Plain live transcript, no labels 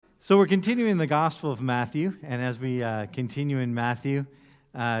So we're continuing the Gospel of Matthew, and as we continue in Matthew,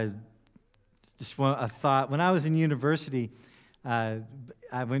 just a thought. When I was in university, I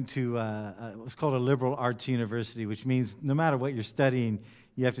went to it was called a liberal arts university, which means no matter what you're studying,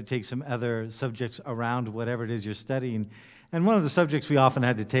 you have to take some other subjects around whatever it is you're studying. And one of the subjects we often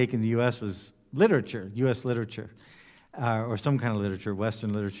had to take in the U.S. was literature, U.S. literature, or some kind of literature,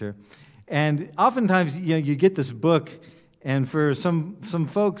 Western literature. And oftentimes, you get this book. And for some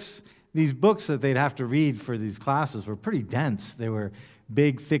folks, these books that they'd have to read for these classes were pretty dense. They were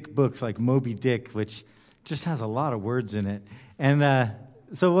big, thick books like Moby Dick, which just has a lot of words in it. And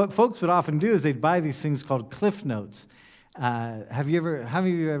so what folks would often do is they'd buy these things called Cliff Notes. How many of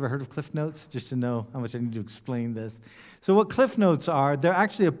you ever heard of Cliff Notes? Just to know how much I need to explain this. So what Cliff Notes are, they're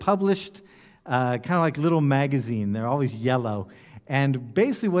actually a published kind of like little magazine. They're always yellow. And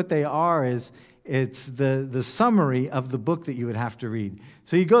basically what they are is it's the summary of the book that you would have to read.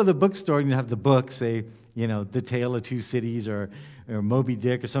 So you go to the bookstore and you have the book, say, The Tale of Two Cities or Moby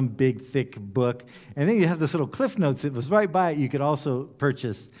Dick or some big, thick book. And then you have this little Cliff Notes that was right by it you could also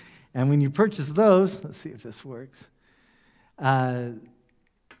purchase. And when you purchase those, let's see if this works, you'd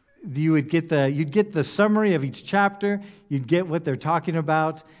get the summary of each chapter, you'd get what they're talking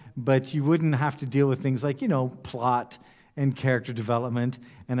about, but you wouldn't have to deal with things like, plot and character development,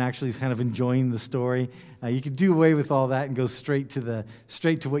 and actually kind of enjoying the story. You could do away with all that and go straight to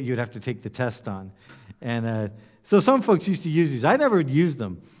what you'd have to take the test on. And so some folks used to use these. I never would use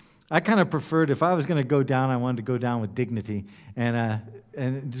them. I kind of preferred, if I was going to go down, I wanted to go down with dignity, and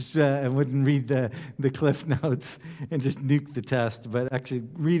just I wouldn't read the Cliff Notes and just nuke the test. But actually,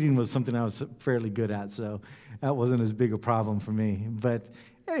 reading was something I was fairly good at, so that wasn't as big a problem for me. But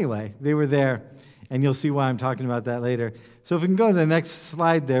anyway, they were there. And you'll see why I'm talking about that later. So if we can go to the next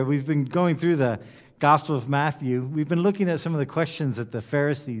slide there, we've been going through the Gospel of Matthew. We've been looking at some of the questions that the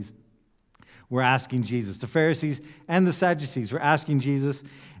Pharisees were asking Jesus. The Pharisees and the Sadducees were asking Jesus.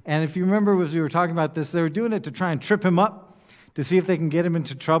 And if you remember, as we were talking about this, they were doing it to try and trip him up, to see if they can get him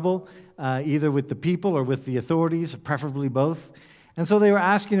into trouble, either with the people or with the authorities, preferably both. And so they were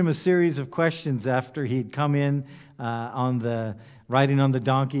asking him a series of questions after he'd come in riding on the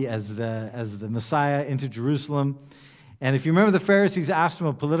donkey as the Messiah into Jerusalem. And if you remember, the Pharisees asked him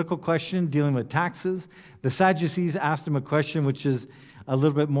a political question dealing with taxes. The Sadducees asked him a question which is a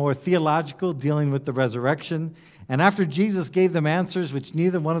little bit more theological, dealing with the resurrection. And after Jesus gave them answers which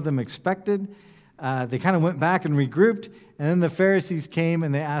neither one of them expected, they kind of went back and regrouped. And then the Pharisees came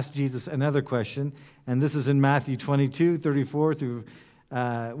and they asked Jesus another question. And this is in Matthew 22, 34 through,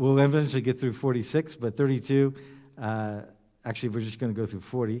 we'll eventually get through 46, but 32. Actually, we're just going to go through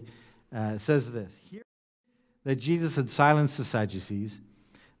 40. It says this: Here that Jesus had silenced the Sadducees,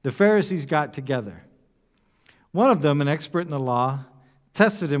 the Pharisees got together. One of them, an expert in the law,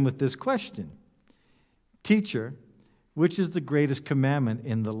 tested him with this question: Teacher, which is the greatest commandment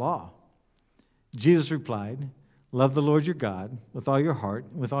in the law? Jesus replied, Love the Lord your God with all your heart,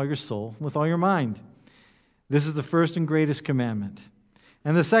 with all your soul, with all your mind. This is the first and greatest commandment.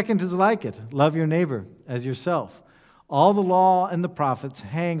 And the second is like it: love your neighbor as yourself. All the law and the prophets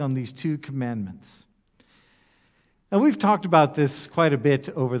hang on these two commandments. Now, we've talked about this quite a bit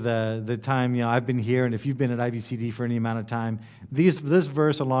over the time I've been here, and if you've been at IBCD for any amount of time, this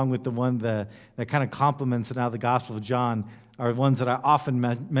verse, along with the one that kind of complements now the Gospel of John, are ones that I often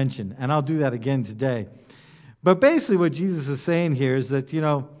mention, and I'll do that again today. But basically what Jesus is saying here is that,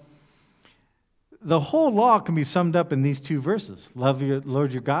 the whole law can be summed up in these two verses. Love your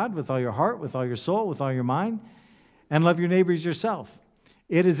Lord your God with all your heart, with all your soul, with all your mind, and love your neighbor as yourself.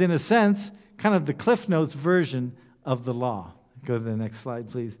 It is, in a sense, kind of the Cliff Notes version of the law. Go to the next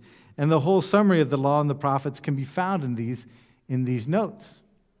slide, please. And the whole summary of the law and the prophets can be found in these notes.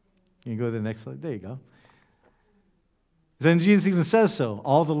 You can go to the next slide. There you go. Then Jesus even says so.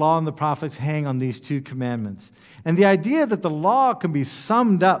 All the law and the prophets hang on these two commandments. And the idea that the law can be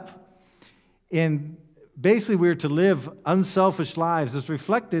summed up in basically we're to live unselfish lives is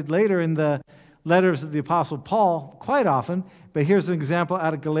reflected later in the letters of the Apostle Paul quite often, but here's an example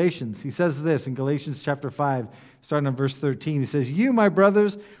out of Galatians. He says this in Galatians chapter 5, starting on verse 13. He says, You, my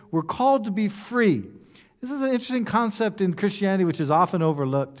brothers, were called to be free. This is an interesting concept in Christianity which is often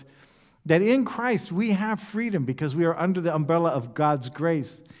overlooked, that in Christ we have freedom because we are under the umbrella of God's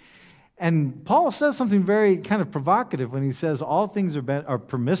grace. And Paul says something very kind of provocative when he says all things are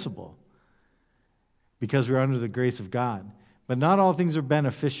permissible because we're under the grace of God, but not all things are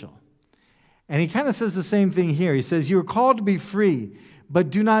beneficial. And he kind of says the same thing here. He says, You are called to be free, but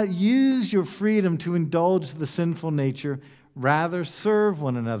do not use your freedom to indulge the sinful nature. Rather, serve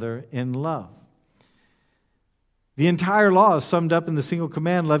one another in love. The entire law is summed up in the single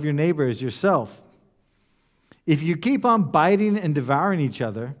command, love your neighbor as yourself. If you keep on biting and devouring each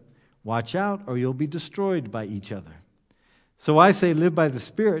other, watch out or you'll be destroyed by each other. So I say, live by the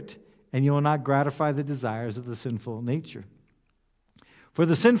Spirit, and you will not gratify the desires of the sinful nature. For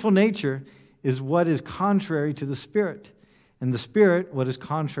the sinful nature is what is contrary to the Spirit, and the Spirit what is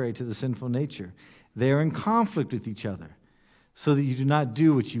contrary to the sinful nature. They are in conflict with each other, so that you do not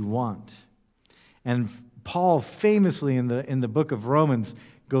do what you want. And Paul famously in the book of Romans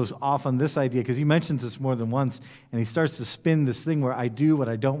goes off on this idea, because he mentions this more than once, and he starts to spin this thing where I do what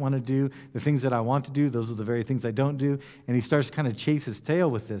I don't want to do, the things that I want to do, those are the very things I don't do, and he starts to kind of chase his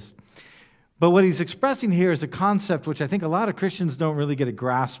tail with this. But what he's expressing here is a concept which I think a lot of Christians don't really get a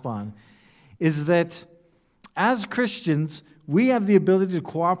grasp on, is that as Christians, we have the ability to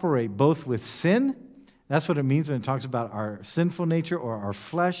cooperate both with sin, that's what it means when it talks about our sinful nature or our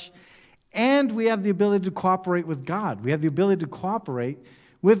flesh, and we have the ability to cooperate with God. We have the ability to cooperate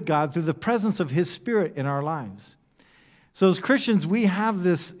with God through the presence of His Spirit in our lives. So as Christians, we have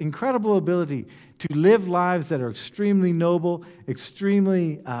this incredible ability to live lives that are extremely noble,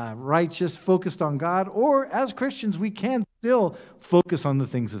 extremely righteous, focused on God, or as Christians, we can still focus on the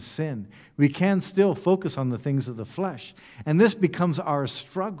things of sin. We can still focus on the things of the flesh. And this becomes our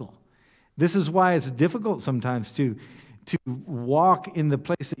struggle. This is why it's difficult sometimes to walk in the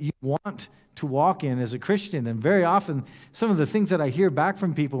place that you want to walk in as a Christian. And very often, some of the things that I hear back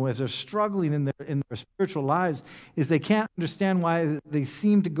from people as they're struggling in their spiritual lives is they can't understand why they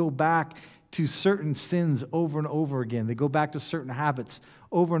seem to go back to certain sins over and over again. They go back to certain habits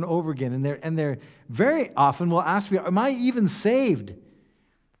over and over again. And they're very often will ask me, am I even saved?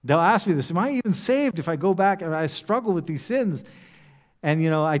 They'll ask me this, am I even saved if I go back and I struggle with these sins? And,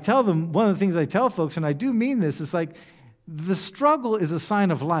 I tell them, one of the things I tell folks, and I do mean this, is like, the struggle is a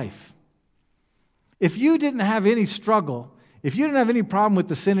sign of life. If you didn't have any struggle, if you didn't have any problem with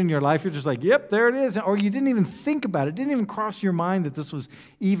the sin in your life, you're just like, yep, there it is, or you didn't even think about it, didn't even cross your mind that this was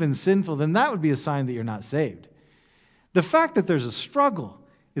even sinful, then that would be a sign that you're not saved. The fact that there's a struggle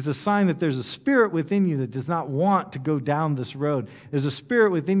is a sign that there's a spirit within you that does not want to go down this road. There's a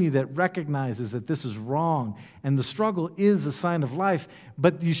spirit within you that recognizes that this is wrong, and the struggle is a sign of life,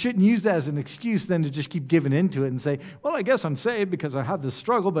 but you shouldn't use that as an excuse then to just keep giving into it and say, well, I guess I'm saved because I had this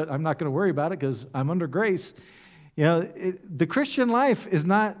struggle, but I'm not going to worry about it because I'm under grace. The Christian life is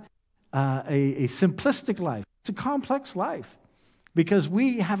not a simplistic life. It's a complex life because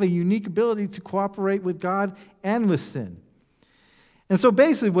we have a unique ability to cooperate with God and with sin. And so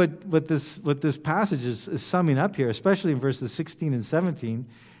basically what this passage is summing up here, especially in verses 16 and 17,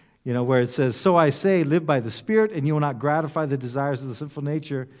 where it says, so I say, live by the Spirit, and you will not gratify the desires of the sinful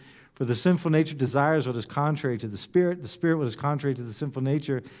nature. For the sinful nature desires what is contrary to the Spirit what is contrary to the sinful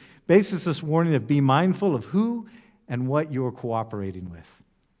nature. Basically, it's this warning of be mindful of who and what you're cooperating with.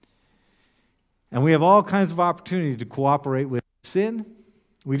 And we have all kinds of opportunity to cooperate with sin.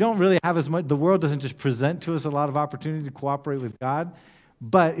 We don't really have as much, the world doesn't just present to us a lot of opportunity to cooperate with God,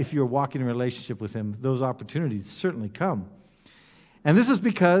 but if you're walking in a relationship with Him, those opportunities certainly come. And this is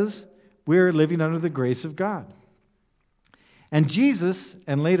because we're living under the grace of God. And Jesus,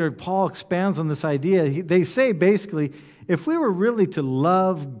 and later Paul expands on this idea, they say basically, if we were really to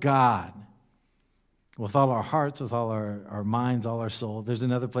love God with all our hearts, with all our minds, all our soul. There's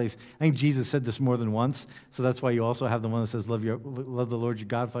another place. I think Jesus said this more than once, so that's why you also have the one that says, love the Lord your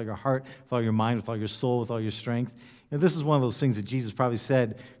God with all your heart, with all your mind, with all your soul, with all your strength. This is one of those things that Jesus probably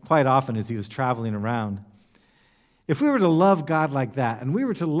said quite often as He was traveling around. If we were to love God like that, and we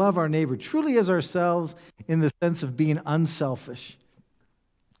were to love our neighbor truly as ourselves in the sense of being unselfish,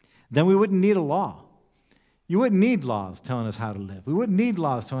 then we wouldn't need a law. You wouldn't need laws telling us how to live. We wouldn't need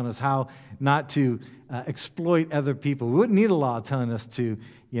laws telling us how not to exploit other people. We wouldn't need a law telling us to,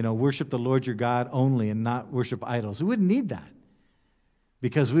 worship the Lord your God only and not worship idols. We wouldn't need that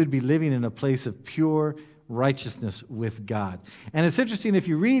because we'd be living in a place of pure righteousness with God. And it's interesting, if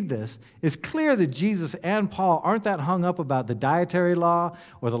you read this, it's clear that Jesus and Paul aren't that hung up about the dietary law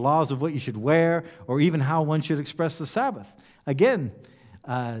or the laws of what you should wear or even how one should express the Sabbath. Again,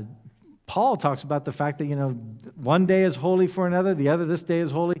 Paul talks about the fact that, one day is holy for another, the other, this day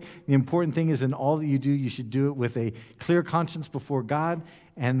is holy. The important thing is in all that you do, you should do it with a clear conscience before God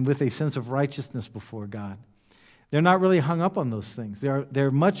and with a sense of righteousness before God. They're not really hung up on those things.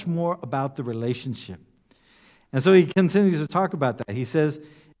 They're much more about the relationship. And so he continues to talk about that. He says,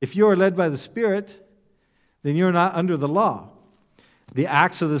 if you are led by the Spirit, then you're not under the law. The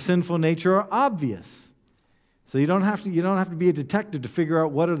acts of the sinful nature are obvious. So you don't have to be a detective to figure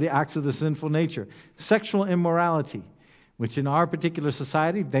out what are the acts of the sinful nature. Sexual immorality, which in our particular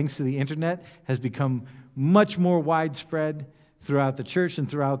society, thanks to the internet, has become much more widespread throughout the church and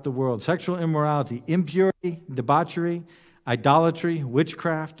throughout the world. Sexual immorality, impurity, debauchery, idolatry,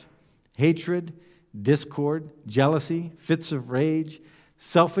 witchcraft, hatred, discord, jealousy, fits of rage,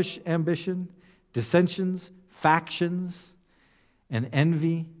 selfish ambition, dissensions, factions, and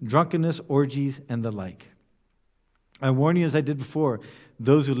envy, drunkenness, orgies, and the like. I warn you, as I did before,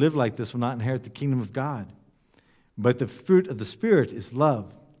 those who live like this will not inherit the kingdom of God. But the fruit of the Spirit is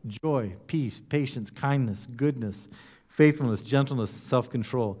love, joy, peace, patience, kindness, goodness, faithfulness, gentleness,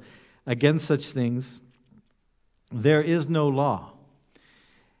 self-control. Against such things, there is no law.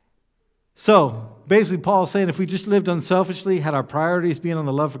 So, basically, Paul is saying if we just lived unselfishly, had our priorities being on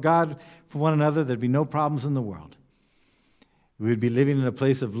the love for God, for one another, there'd be no problems in the world. We would be living in a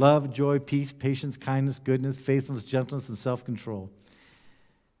place of love, joy, peace, patience, kindness, goodness, faithfulness, gentleness, and self-control.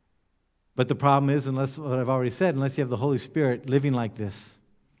 But the problem is, unless, what I've already said, unless you have the Holy Spirit, living like this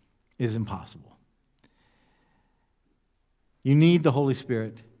is impossible. You need the Holy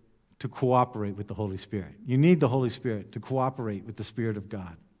Spirit to cooperate with the Holy Spirit. You need the Holy Spirit to cooperate with the Spirit of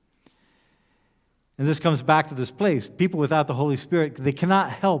God. And this comes back to this place. People without the Holy Spirit, they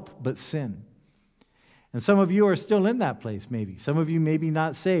cannot help but sin. And some of you are still in that place, maybe. Some of you may be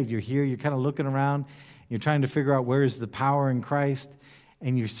not saved. You're here, you're kind of looking around, you're trying to figure out where is the power in Christ,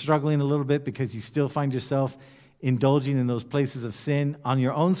 and you're struggling a little bit because you still find yourself indulging in those places of sin. On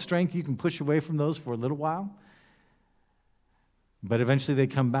your own strength, you can push away from those for a little while, but eventually they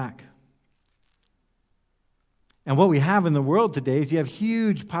come back. And what we have in the world today is you have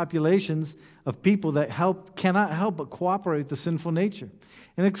huge populations of people that cannot help but cooperate with the sinful nature.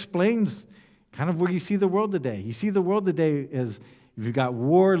 And it explains kind of where you see the world today. You see the world today as you've got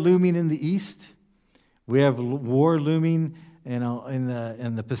war looming in the east. We have war looming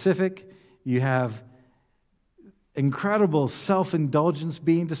in the Pacific. You have incredible self-indulgence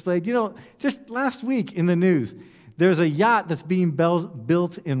being displayed. You know, just last week in the news, there's a yacht that's being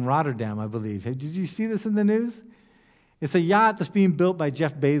built in Rotterdam, I believe. Did you see this in the news? It's a yacht that's being built by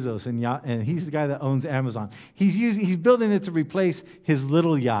Jeff Bezos, and he's the guy that owns Amazon. He's building it to replace his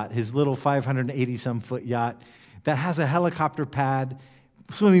little yacht, his little 580-some-foot yacht that has a helicopter pad,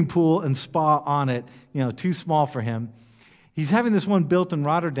 swimming pool, and spa on it, too small for him. He's having this one built in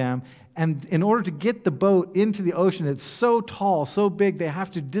Rotterdam, and in order to get the boat into the ocean, it's so tall, so big, they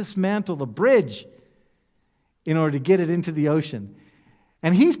have to dismantle the bridge in order to get it into the ocean.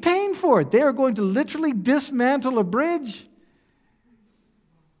 And he's paying for it. They are going to literally dismantle a bridge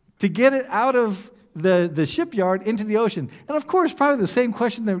to get it out of the shipyard into the ocean. And of course, probably the same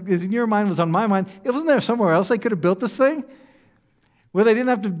question that is in your mind was on my mind. It wasn't there somewhere else they could have built this thing where they didn't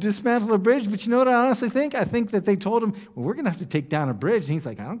have to dismantle a bridge. But you know what I honestly think? I think that they told him, well, we're going to have to take down a bridge. And he's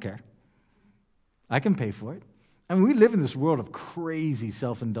like, I don't care. I can pay for it. I mean, we live in this world of crazy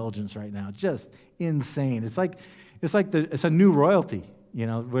self-indulgence right now. Just insane. It's a new royalty.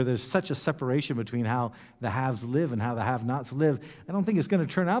 Where there's such a separation between how the haves live and how the have-nots live. I don't think it's going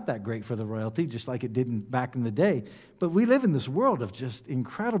to turn out that great for the royalty, just like it did back in the day. But we live in this world of just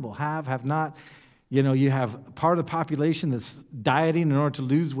incredible have-not. You have part of the population that's dieting in order to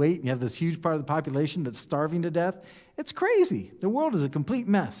lose weight, and you have this huge part of the population that's starving to death. It's crazy. The world is a complete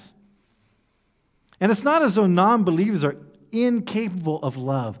mess. And it's not as though non-believers are incapable of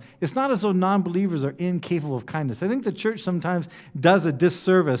love. It's not as though non-believers are incapable of kindness. I think the church sometimes does a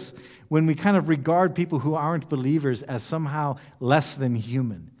disservice when we kind of regard people who aren't believers as somehow less than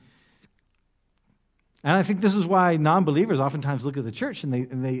human. And I think this is why non-believers oftentimes look at the church and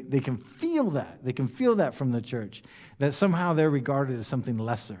they can feel that. They can feel that from the church, that somehow they're regarded as something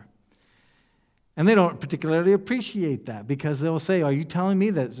lesser. And they don't particularly appreciate that because they'll say, are you telling me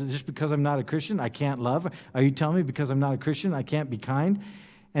that just because I'm not a Christian, I can't love? Are you telling me because I'm not a Christian, I can't be kind?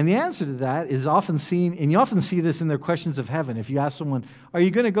 And the answer to that is often seen, and you often see this in their questions of heaven. If you ask someone, are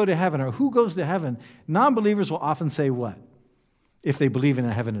you going to go to heaven, or who goes to heaven? Non-believers will often say what? If they believe in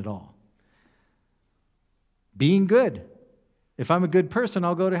a heaven at all. Being good. If I'm a good person,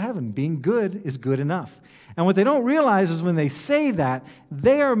 I'll go to heaven. Being good is good enough. And what they don't realize is when they say that,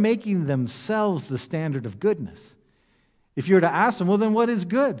 they are making themselves the standard of goodness. If you were to ask them, well, then what is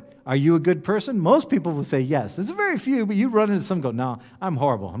good? Are you a good person? Most people will say yes. There's very few, but you run into some go, no, I'm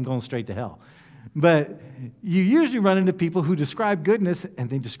horrible. I'm going straight to hell. But you usually run into people who describe goodness, and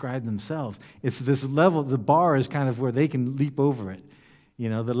they describe themselves. It's this level, the bar is kind of where they can leap over it.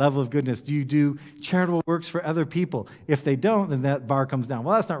 The level of goodness. Do you do charitable works for other people? If they don't, then that bar comes down.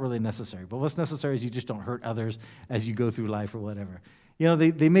 Well, that's not really necessary. But what's necessary is you just don't hurt others as you go through life or whatever.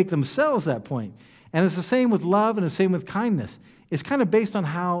 They make themselves that point. And it's the same with love and the same with kindness. It's kind of based on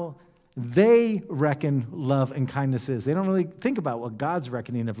how they reckon love and kindness is. They don't really think about what God's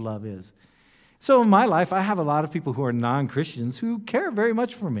reckoning of love is. So in my life, I have a lot of people who are non-Christians who care very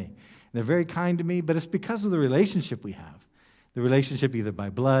much for me. They're very kind to me, but it's because of the relationship we have. The relationship either by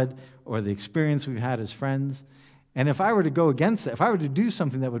blood or the experience we've had as friends. And if I were to go against that, if I were to do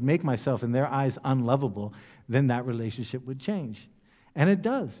something that would make myself in their eyes unlovable, then that relationship would change. And it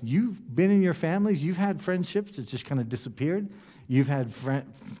does. You've been in your families, you've had friendships that just kind of disappeared. You've had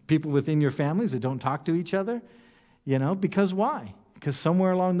people within your families that don't talk to each other, because why? Because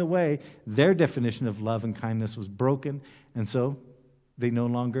somewhere along the way, their definition of love and kindness was broken, and so they no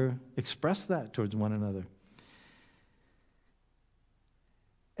longer express that towards one another.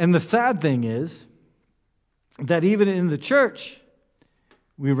 And the sad thing is that even in the church,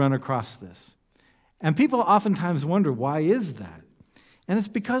 we run across this. And people oftentimes wonder, why is that? And it's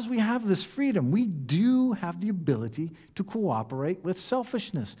because we have this freedom. We do have the ability to cooperate with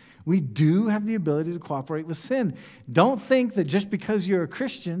selfishness. We do have the ability to cooperate with sin. Don't think that just because you're a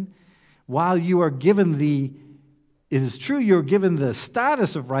Christian, while you are given it is true you're given the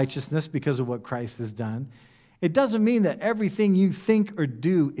status of righteousness because of what Christ has done, it doesn't mean that everything you think or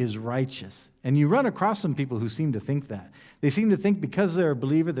do is righteous. And you run across some people who seem to think that. They seem to think because they're a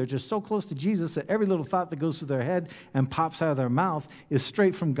believer, they're just so close to Jesus that every little thought that goes through their head and pops out of their mouth is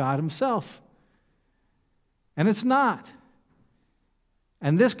straight from God himself. And it's not.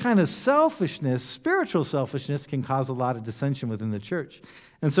 And this kind of selfishness, spiritual selfishness, can cause a lot of dissension within the church.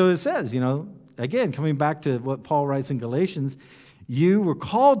 And so it says, again, coming back to what Paul writes in Galatians, you were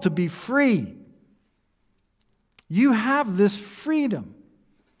called to be free. You have this freedom.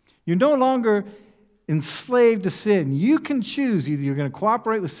 You're no longer enslaved to sin. You can choose either you're going to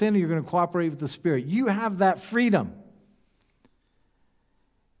cooperate with sin or you're going to cooperate with the Spirit. You have that freedom.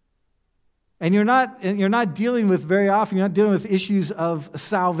 And you're not dealing with very often, you're not dealing with issues of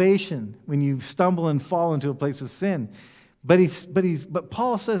salvation when you stumble and fall into a place of sin. But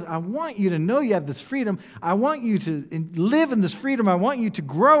Paul says, I want you to know you have this freedom. I want you to live in this freedom. I want you to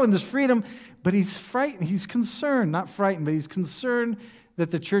grow in this freedom. But he's frightened. He's concerned, not frightened, but he's concerned that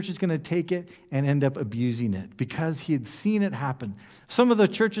the church is going to take it and end up abusing it because he had seen it happen. Some of the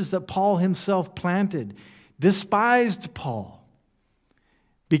churches that Paul himself planted despised Paul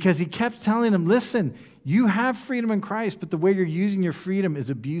because he kept telling them, listen, you have freedom in Christ, but the way you're using your freedom is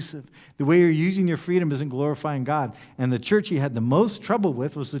abusive. The way you're using your freedom isn't glorifying God. And the church he had the most trouble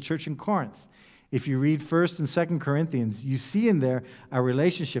with was the church in Corinth. If you read 1st and 2nd Corinthians, you see in there a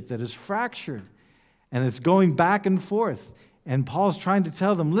relationship that is fractured, and it's going back and forth. And Paul's trying to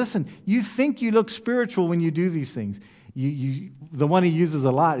tell them, listen, you think you look spiritual when you do these things. The one he uses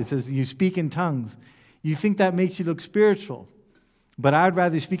a lot, it says, you speak in tongues. You think that makes you look spiritual. But I'd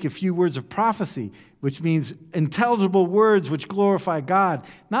rather speak a few words of prophecy, which means intelligible words which glorify God,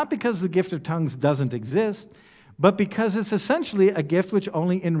 not because the gift of tongues doesn't exist, but because it's essentially a gift which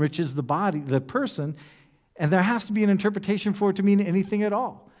only enriches the body, the person, and there has to be an interpretation for it to mean anything at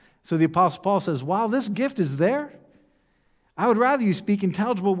all. So the Apostle Paul says, while this gift is there, I would rather you speak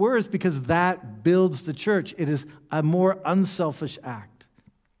intelligible words because that builds the church. It is a more unselfish act.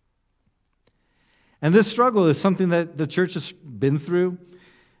 And this struggle is something that the church has been through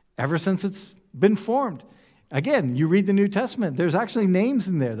ever since it's been formed. Again, you read the New Testament, there's actually names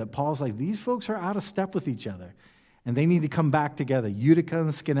in there that Paul's like, these folks are out of step with each other, and they need to come back together. Utica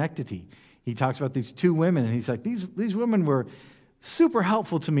and Schenectady. He talks about these two women, and he's like, these women were super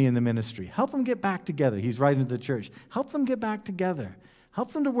helpful to me in the ministry. Help them get back together. He's writing to the church. Help them get back together.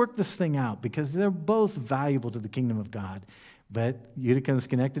 Help them to work this thing out, because they're both valuable to the kingdom of God. But Utica and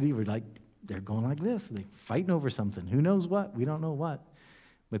Schenectady were like, they're going like this. They're fighting over something. Who knows what? We don't know what.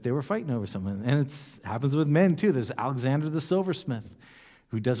 But they were fighting over something. And it happens with men, too. There's Alexander the silversmith,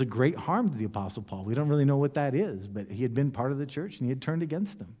 who does a great harm to the Apostle Paul. We don't really know what that is, but he had been part of the church, and he had turned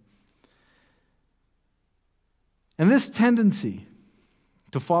against him. And this tendency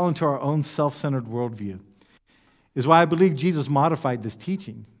to fall into our own self-centered worldview is why I believe Jesus modified this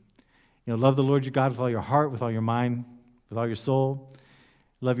teaching. Love the Lord your God with all your heart, with all your mind, with all your soul.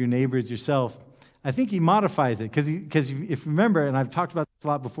 Love your neighbor as yourself. I think he modifies it because if you remember, and I've talked about this a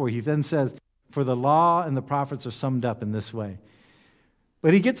lot before, he then says, for the law and the prophets are summed up in this way.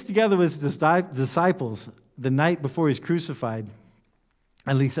 But he gets together with his disciples the night before he's crucified.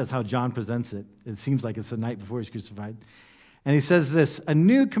 At least that's how John presents it. It seems like it's the night before he's crucified. And he says this, a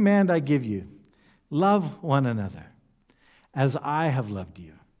new command I give you, love one another. As I have loved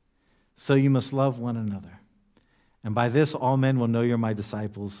you, so you must love one another. And by this all men will know you're my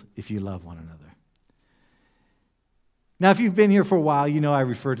disciples if you love one another. Now, if you've been here for a while, you know I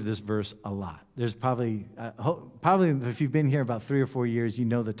refer to this verse a lot. There's probably if you've been here about 3 or 4 years, you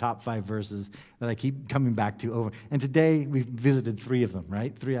know the top 5 verses that I keep coming back to over. And today, we've visited 3 of them,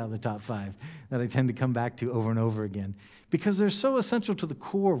 right? 3 out of the top 5 that I tend to come back to over and over again because they're so essential to the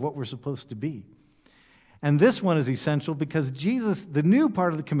core of what we're supposed to be. And this one is essential because Jesus, the new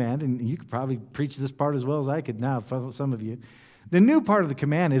part of the command, and you could probably preach this part as well as I could now, for some of you, the new part of the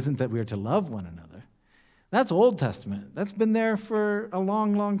command isn't that we are to love one another. That's Old Testament. That's been there for a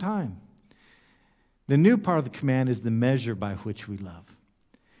long, long time. The new part of the command is the measure by which we love.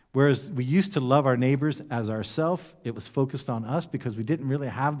 Whereas we used to love our neighbors as ourselves, it was focused on us because we didn't really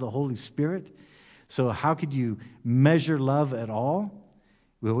have the Holy Spirit. So how could you measure love at all?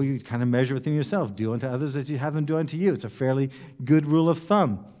 Well, you kind of measure within yourself. Do unto others as you have them do unto you. It's a fairly good rule of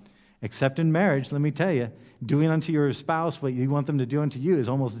thumb. Except in marriage, let me tell you, doing unto your spouse what you want them to do unto you is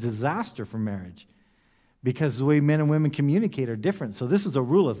almost a disaster for marriage. Because the way men and women communicate are different. So this is a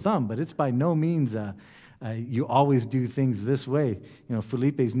rule of thumb, but it's by no means you always do things this way. You know,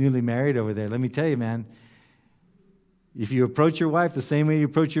 Felipe's newly married over there. Let me tell you, man, if you approach your wife the same way you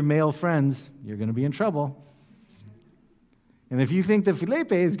approach your male friends, you're going to be in trouble. And if you think that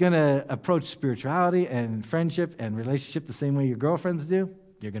Felipe is going to approach spirituality and friendship and relationship the same way your girlfriends do,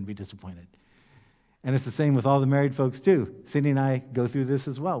 you're going to be disappointed. And it's the same with all the married folks too. Cindy and I go through this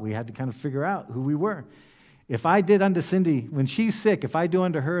as well. We had to kind of figure out who we were. If I did unto Cindy, when she's sick, if I do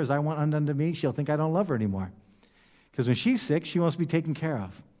unto her as I want unto me, she'll think I don't love her anymore. Because when she's sick, she wants to be taken care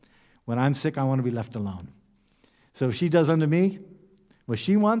of. When I'm sick, I want to be left alone. So if she does unto me what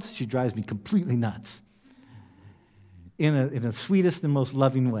she wants, she drives me completely nuts. In the sweetest and most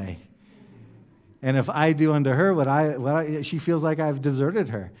loving way. And if I do unto her what she feels like I've deserted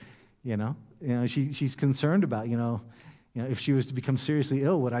her, she's concerned about, if she was to become seriously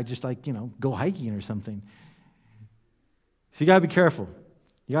ill, would I just go hiking or something? So you got to be careful.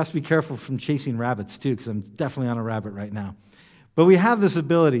 You have to be careful from chasing rabbits too, because I'm definitely on a rabbit right now. But we have this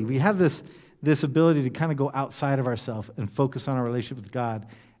ability. We have this ability to kind of go outside of ourselves and focus on our relationship with God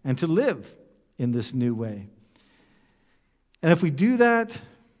and to live in this new way. And if we do that,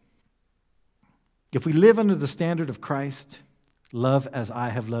 if we live under the standard of Christ, love as I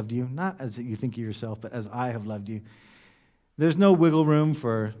have loved you, not as you think of yourself, but as I have loved you, there's no wiggle room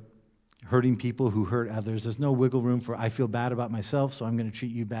for hurting people who hurt others. There's no wiggle room for I feel bad about myself, so I'm going to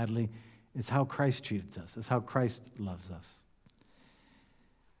treat you badly. It's how Christ treats us. It's how Christ loves us.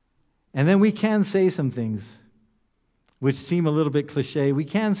 And then we can say some things which seem a little bit cliche. We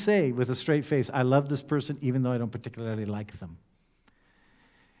can say with a straight face, I love this person even though I don't particularly like them.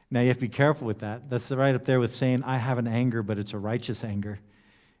 Now, you have to be careful with that. That's right up there with saying, I have an anger, but it's a righteous anger.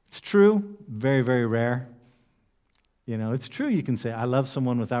 It's true, very, very rare. It's true you can say, I love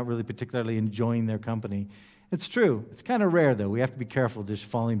someone without really particularly enjoying their company. It's true. It's kind of rare, though. We have to be careful just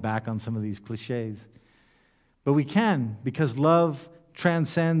falling back on some of these cliches. But we can, because love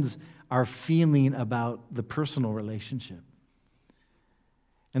transcends our feeling about the personal relationship.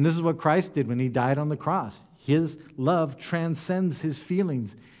 And this is what Christ did when he died on the cross. His love transcends his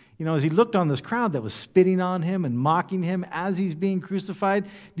feelings. As he looked on this crowd that was spitting on him and mocking him as he's being crucified,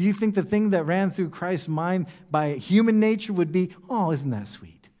 do you think the thing that ran through Christ's mind by human nature would be, oh, isn't that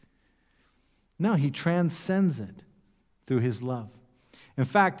sweet? No, he transcends it through his love. In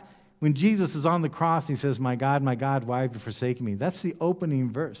fact, when Jesus is on the cross, he says, my God, why have you forsaken me? That's the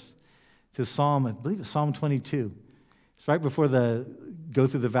opening verse to Psalm, I believe it's Psalm 22. It's right before the go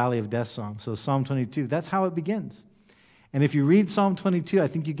through the valley of death psalm. So Psalm 22, that's how it begins. And if you read Psalm 22, I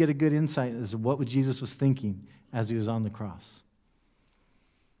think you get a good insight as to what Jesus was thinking as he was on the cross.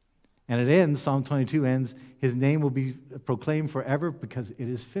 And it ends, Psalm 22 ends, his name will be proclaimed forever because it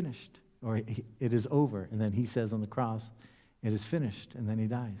is finished, or it is over. And then he says on the cross, it is finished, and then he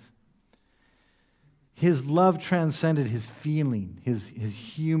dies. His love transcended his feeling, his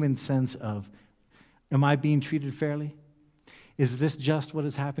human sense of, am I being treated fairly? Is this just what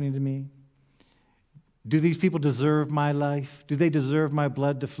is happening to me? Do these people deserve my life? Do they deserve my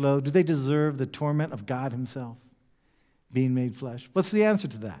blood to flow? Do they deserve the torment of God himself being made flesh? What's the answer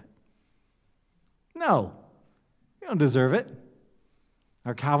to that? No, we don't deserve it.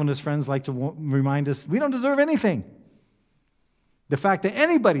 Our Calvinist friends like to remind us we don't deserve anything. The fact that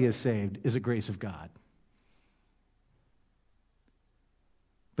anybody is saved is a grace of God.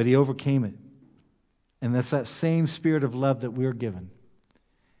 But he overcame it. And that's that same spirit of love that we're given.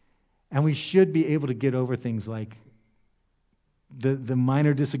 And we should be able to get over things like the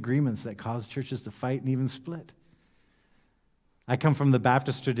minor disagreements that cause churches to fight and even split. I come from the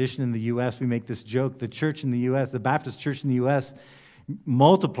Baptist tradition in the U.S. We make this joke. The church in the U.S., the Baptist church in the U.S.,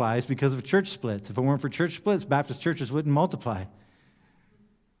 multiplies because of church splits. If it weren't for church splits, Baptist churches wouldn't multiply.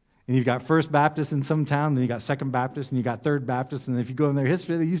 And you've got First Baptist in some town, then you got Second Baptist, and you got Third Baptist, and if you go in their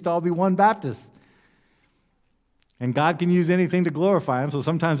history, they used to all be one Baptist. And God can use anything to glorify Him, so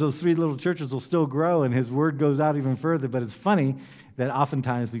sometimes those three little churches will still grow, and His word goes out even further. But it's funny that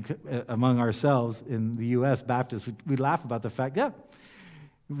oftentimes among ourselves in the U.S., Baptists, we laugh about the fact,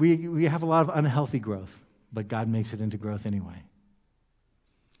 we have a lot of unhealthy growth, but God makes it into growth anyway.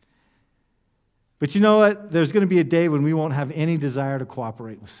 But you know what? There's going to be a day when we won't have any desire to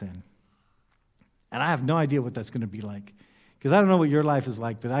cooperate with sin. And I have no idea what that's going to be like. Because I don't know what your life is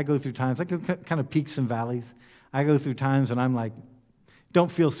like, but I go through times, I go kind of peaks and valleys. I go through times when I'm like,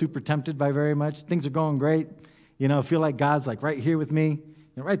 don't feel super tempted by very much. Things are going great. You know, feel like God's like right here with me, you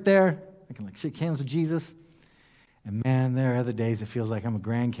know, right there. I can like shake hands with Jesus. And man, there are other days it feels like I'm a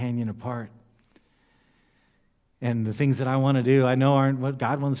Grand Canyon apart. And the things that I want to do, I know aren't what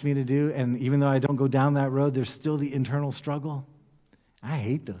God wants me to do. And even though I don't go down that road, there's still the internal struggle. I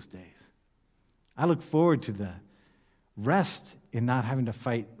hate those days. I look forward to the rest in not having to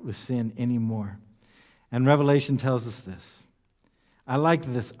fight with sin anymore. And Revelation tells us this. I like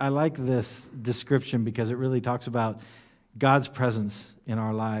this description because it really talks about God's presence in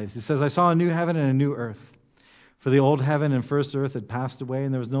our lives. It says, I saw a new heaven and a new earth. For the old heaven and first earth had passed away,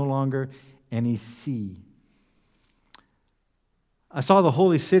 and there was no longer any sea. I saw the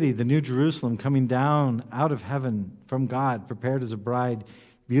holy city, the new Jerusalem, coming down out of heaven from God, prepared as a bride,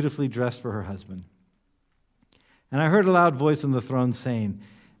 beautifully dressed for her husband. And I heard a loud voice on the throne saying,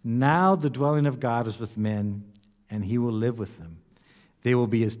 now the dwelling of God is with men, and He will live with them. They will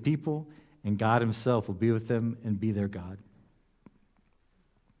be His people, and God Himself will be with them and be their God.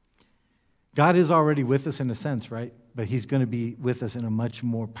 God is already with us in a sense, right? But He's going to be with us in a much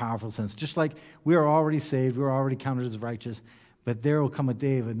more powerful sense. Just like we are already saved, we are already counted as righteous, but there will come a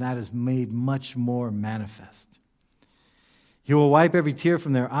day when that is made much more manifest. He will wipe every tear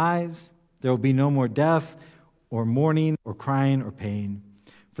from their eyes. There will be no more death or mourning or crying or pain,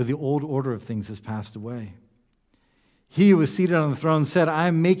 for the old order of things has passed away. He who was seated on the throne said, I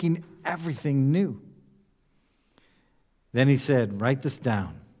am making everything new. Then He said, write this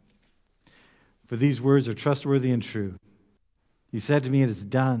down, for these words are trustworthy and true. He said to me, it is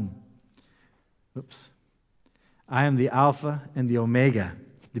done. I am the Alpha and the Omega,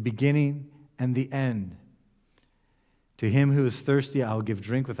 the beginning and the end. To him who is thirsty, I will give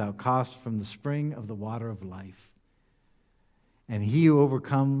drink without cost from the spring of the water of life. And he who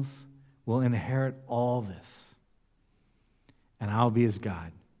overcomes will inherit all this. And I'll be his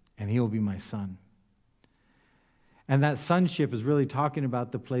God, and he will be my son. And that sonship is really talking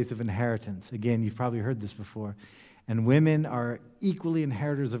about the place of inheritance. Again, you've probably heard this before. And women are equally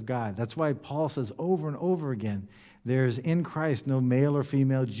inheritors of God. That's why Paul says over and over again, there's in Christ no male or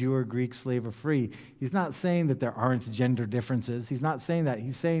female, Jew or Greek, slave or free. He's not saying that there aren't gender differences. He's not saying that.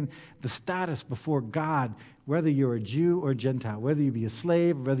 He's saying the status before God, whether you're a Jew or Gentile, whether you be a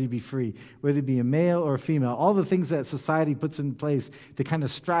slave or whether you be free, whether you be a male or a female, all the things that society puts in place to kind of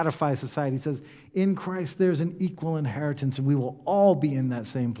stratify society. He says, in Christ there's an equal inheritance, and we will all be in that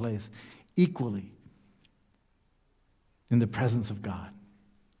same place equally in the presence of God,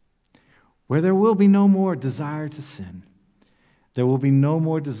 where there will be no more desire to sin. There will be no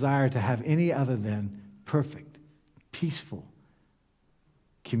more desire to have any other than perfect, peaceful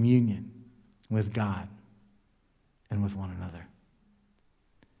communion with God and with one another.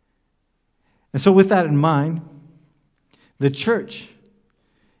 And so with that in mind, the church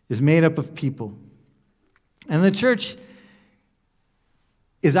is made up of people. And the church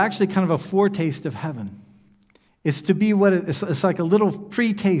is actually kind of a foretaste of heaven. It's to be it's like a little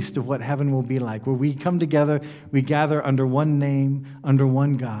pre-taste of what heaven will be like, where we come together, we gather under one name, under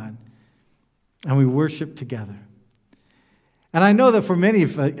one God, and we worship together. And I know that for many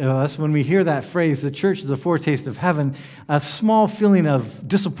of us, when we hear that phrase, the church is a foretaste of heaven, a small feeling of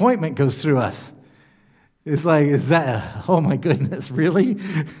disappointment goes through us. It's like, oh my goodness, really?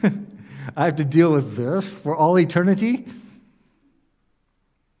 I have to deal with this for all eternity?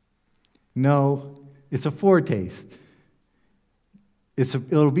 No. It's a foretaste.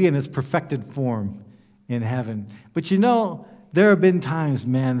 It'll be in its perfected form in heaven. But you know, there have been times,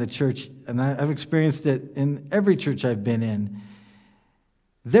 man, the church, and I've experienced it in every church I've been in,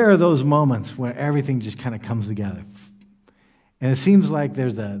 there are those moments where everything just kind of comes together. And it seems like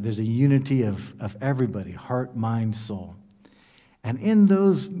there's a unity of everybody, heart, mind, soul. And in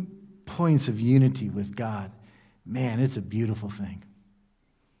those points of unity with God, man, it's a beautiful thing.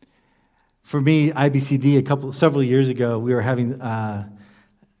 For me, IBCD several years ago, we were having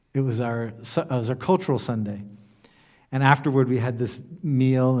it was our cultural Sunday, And afterward, we had this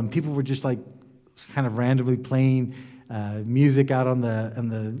meal, and people were just like kind of randomly playing music out on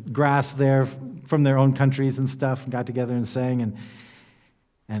the grass there from their own countries and stuff, and got together and sang,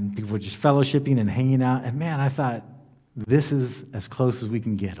 and people were just fellowshipping and hanging out. And man, I thought, this is as close as we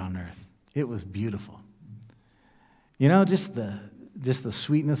can get on earth. It was beautiful. You know, just the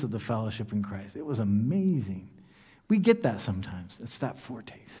sweetness of the fellowship in Christ. It was amazing. We get that sometimes. It's that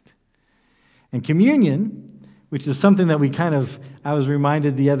foretaste. And communion, which is something that I was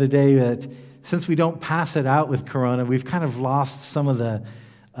reminded the other day that since we don't pass it out with Corona, we've kind of lost some of the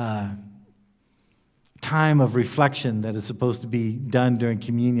time of reflection that is supposed to be done during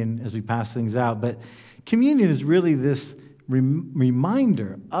communion as we pass things out. But communion is really this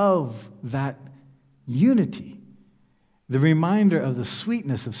reminder of that unity, the reminder of the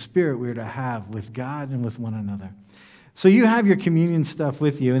sweetness of spirit we're to have with God and with one another. So you have your communion stuff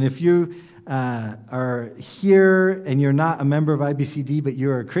with you, and if you are here and you're not a member of IBCD, but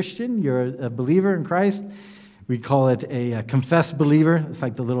you're a Christian, you're a believer in Christ, we call it a confessed believer. It's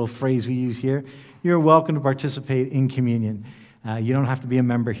like the little phrase we use here. You're welcome to participate in communion. You don't have to be a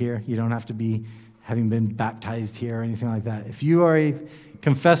member here. You don't have to be having been baptized here or anything like that. If you are a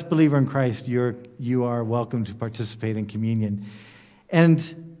confessed believer in Christ, you are welcome to participate in communion.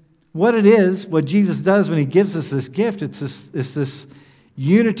 And what it is, what Jesus does when he gives us this gift, it's this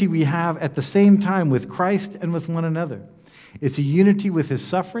unity we have at the same time with Christ and with one another. It's a unity with his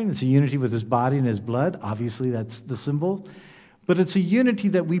suffering. It's a unity with his body and his blood. Obviously, that's the symbol. But it's a unity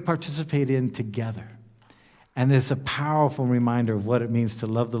that we participate in together. And it's a powerful reminder of what it means to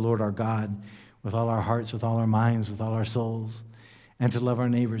love the Lord our God with all our hearts, with all our minds, with all our souls, and to love our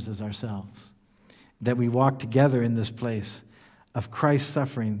neighbors as ourselves. That we walk together in this place of Christ's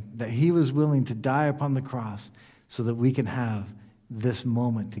suffering, that he was willing to die upon the cross so that we can have this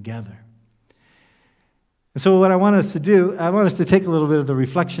moment together. And so what I want us to do, I want us to take a little bit of the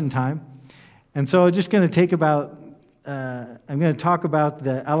reflection time. And so I'm just going to take about, I'm going to talk about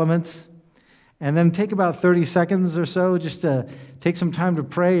the elements and then take about 30 seconds or so just to take some time to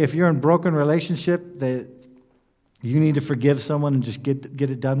pray. If you're in broken relationship that you need to forgive someone and just get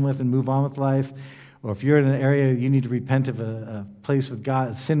it done with and move on with life, or if you're in an area you need to repent of a place with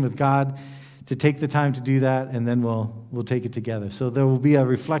God, sin with God, to take the time to do that, and then we'll take it together. So there will be a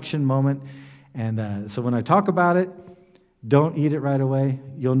reflection moment, and so when I talk about it, don't eat it right away.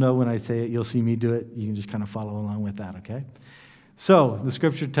 You'll know when I say it. You'll see me do it. You can just kind of follow along with that, okay? So the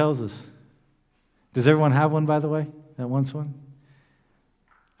scripture tells us. Does everyone have one, by the way, that wants one?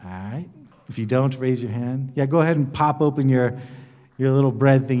 All right. If you don't, raise your hand. Yeah, go ahead and pop open your little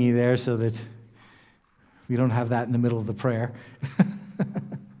bread thingy there so that we don't have that in the middle of the prayer.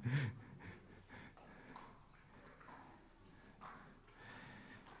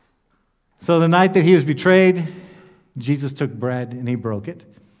 So the night that he was betrayed, Jesus took bread and he broke it.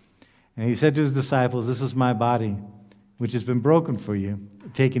 And he said to his disciples, "This is my body, which has been broken for you.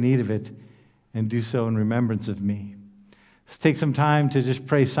 Take and eat of it, and do so in remembrance of me." Let's take some time to just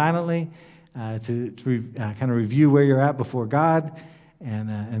pray silently, to kind of review where you're at before God,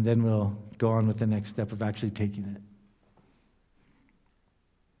 and then we'll go on with the next step of actually taking it.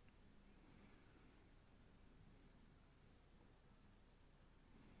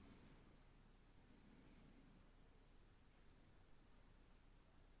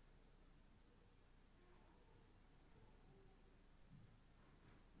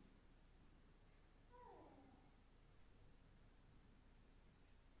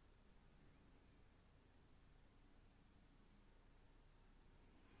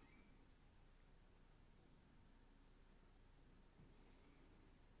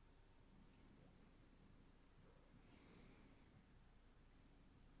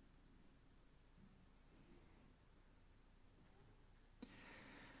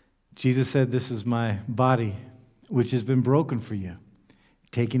 Jesus said, "This is my body, which has been broken for you.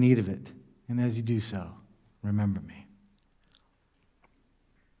 Take and eat of it, and as you do so, remember me."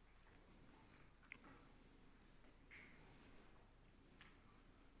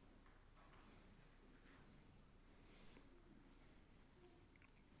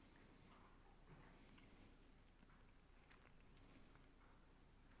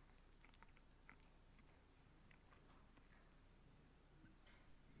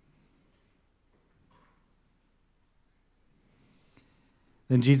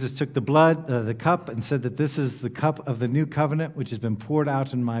 Then Jesus took the cup, and said that this is the cup of the new covenant, which has been poured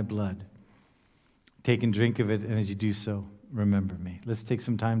out in my blood. Take and drink of it, and as you do so, remember me. Let's take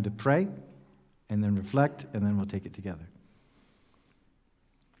some time to pray, and then reflect, and then we'll take it together.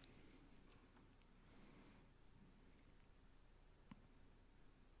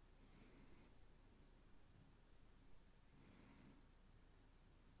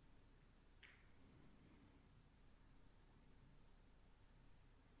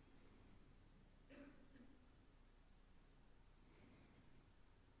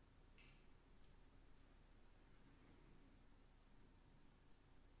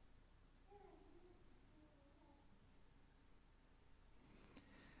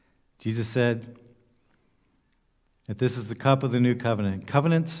 Jesus said that this is the cup of the new covenant.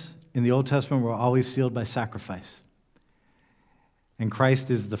 Covenants in the Old Testament were always sealed by sacrifice. And Christ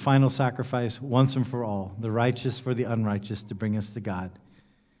is the final sacrifice once and for all, the righteous for the unrighteous to bring us to God.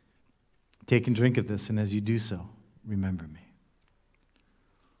 Take and drink of this, and as you do so, remember me.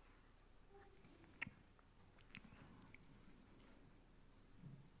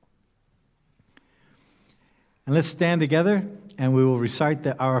 And let's stand together, and we will recite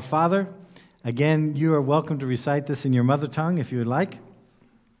the Our Father. Again, you are welcome to recite this in your mother tongue if you would like.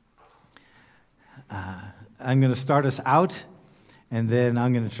 I'm going to start us out, and then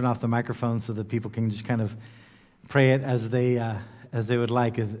I'm going to turn off the microphone so that people can just kind of pray it as they would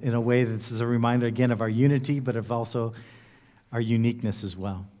like, in a way that this is a reminder, again, of our unity, but of also our uniqueness as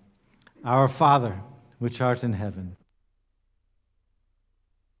well. Our Father, which art in heaven,